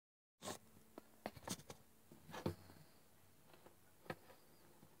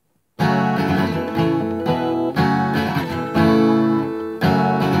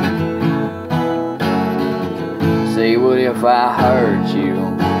if I hurt you?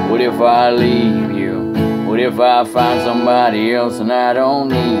 What if I leave you? What if I find somebody else and I don't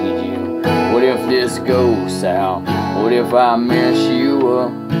need you? What if this goes south? What if I mess you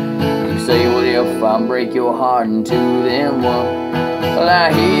up? You say, what if I break your heart in two, then what? Well,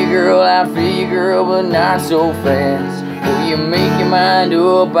 I hear you, girl, I feel you, girl, but not so fast. Will you make your mind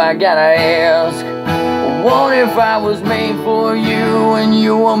up? I gotta ask. What if I was made for you and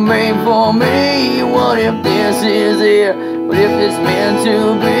you were made for me? What if this is it? What if it's meant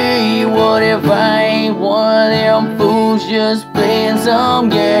to be? What if I ain't one of them fools just playing some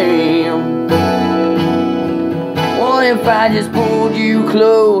game? What if I just pulled you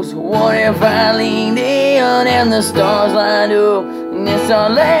close? What if I leaned in and the stars lined up? And it's our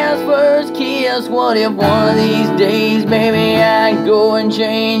last first kiss. What if one of these days, baby, I go and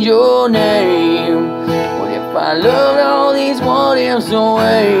change your name? What if I loved all these what ifs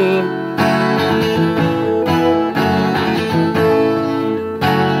away?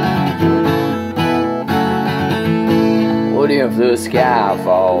 What if the sky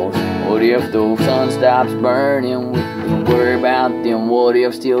falls? What if the sun stops burning? We don't worry about them. What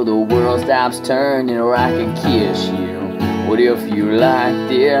if still the world stops turning? Or I could kiss you? What if you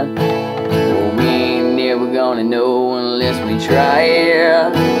liked it? Well, we ain't never gonna know unless we try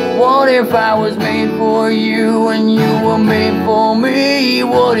it. What if I was made for you and you were made for me?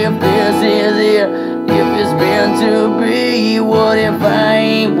 What if this is it? If it's meant to be? What if I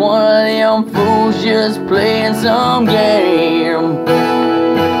ain't one of them fools just playing some game?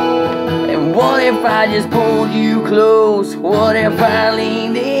 And what if I just pulled you close? What if I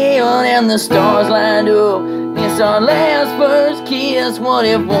leaned in and the stars lined up? It's our last first kiss. What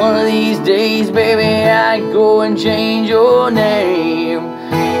if one of these days, baby, I go and change your name?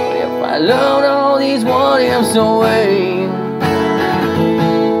 What if I loved all these what ifs away?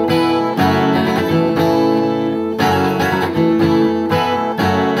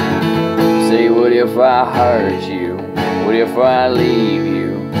 Say, what if I hurt you? What if I leave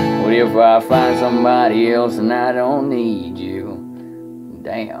you? What if I find somebody else and I don't need you?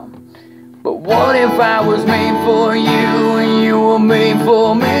 Damn. But what if I was made for you and you were made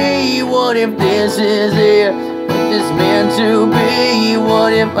for me? What if this is it? If it's meant to be?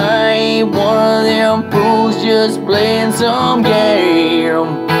 What if I ain't one of them fools just playing some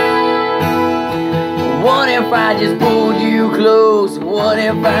game? What if I just pulled you close? What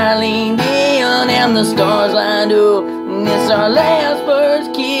if I leaned in and the stars lined up? And it's our last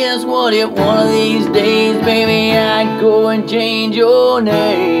first kiss. What if one of these days, baby, I go and change your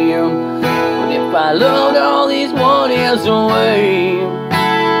name? What if I loved all these what ifs away?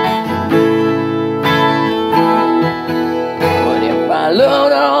 What if I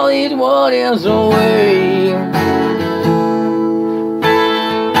loved all these what ifs away?